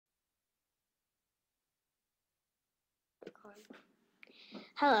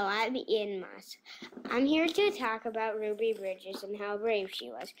Hello, I'm Ian Moss. I'm here to talk about Ruby Bridges and how brave she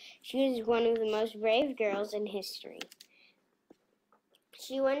was. She was one of the most brave girls in history.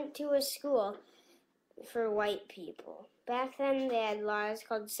 She went to a school for white people. Back then they had laws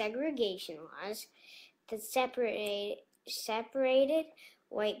called segregation laws that separated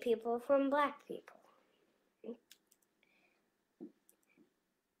white people from black people.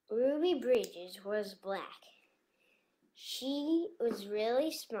 Ruby Bridges was black. She was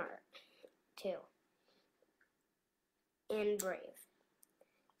really smart, too, and brave.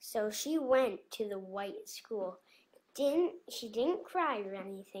 So she went to the white school. She didn't cry or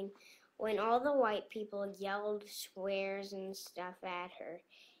anything when all the white people yelled swears and stuff at her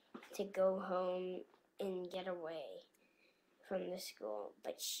to go home and get away from the school.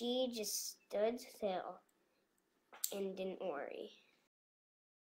 But she just stood still and didn't worry.